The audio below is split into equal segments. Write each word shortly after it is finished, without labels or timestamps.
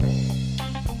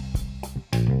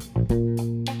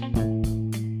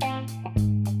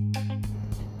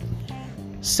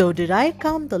So, did I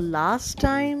come the last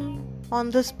time on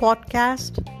this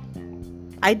podcast?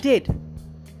 I did.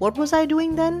 What was I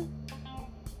doing then?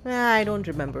 I don't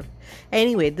remember.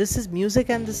 Anyway, this is Music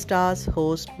and the Stars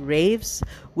host Raves,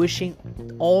 wishing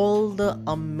all the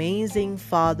amazing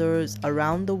fathers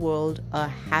around the world a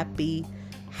happy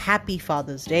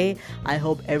Father's Day. I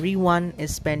hope everyone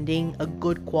is spending a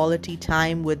good quality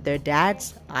time with their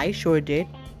dads. I sure did.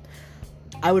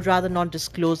 I would rather not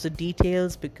disclose the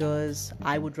details because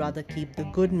I would rather keep the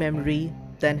good memory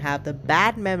than have the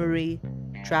bad memory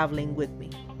traveling with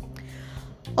me.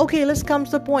 Okay, let's come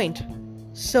to the point.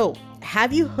 So,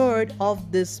 have you heard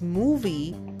of this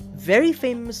movie, very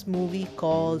famous movie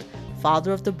called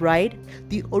Father of the Bride?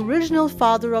 The original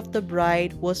Father of the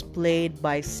Bride was played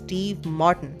by Steve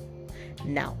Martin.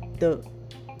 Now, the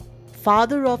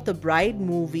Father of the Bride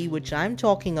movie which I'm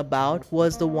talking about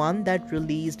was the one that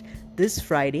released this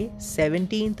Friday,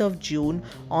 17th of June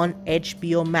on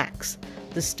HBO Max.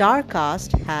 The star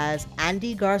cast has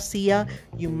Andy Garcia,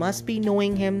 you must be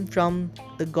knowing him from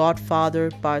The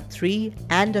Godfather Part 3,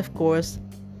 and of course,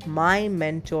 my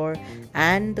mentor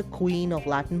and the queen of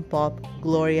Latin pop,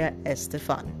 Gloria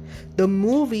Estefan. The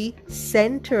movie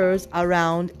centers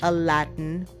around a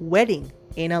Latin wedding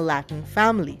in a Latin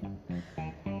family.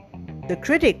 The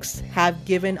critics have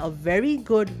given a very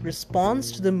good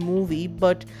response to the movie,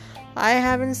 but I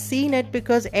haven't seen it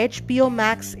because HBO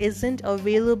Max isn't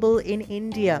available in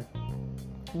India.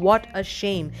 What a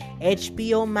shame.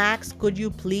 HBO Max, could you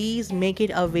please make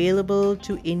it available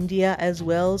to India as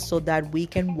well so that we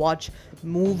can watch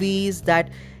movies that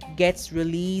gets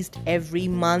released every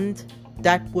month?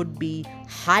 That would be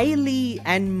highly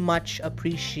and much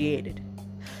appreciated.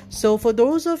 So for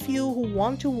those of you who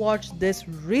want to watch this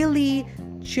really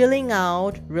chilling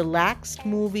out, relaxed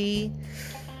movie,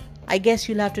 I guess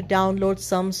you'll have to download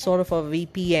some sort of a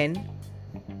VPN,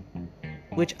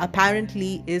 which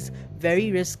apparently is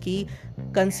very risky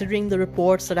considering the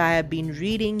reports that I have been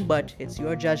reading, but it's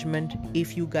your judgment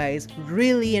if you guys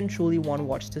really and truly want to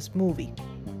watch this movie.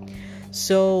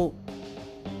 So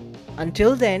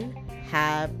until then,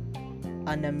 have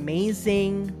an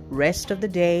amazing rest of the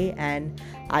day, and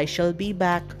I shall be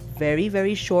back very,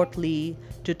 very shortly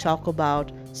to talk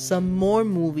about some more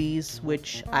movies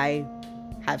which I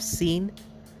have seen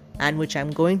and which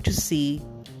I'm going to see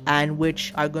and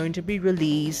which are going to be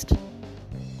released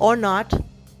or not.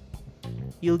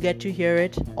 You'll get to hear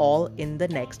it all in the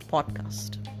next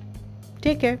podcast.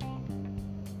 Take care.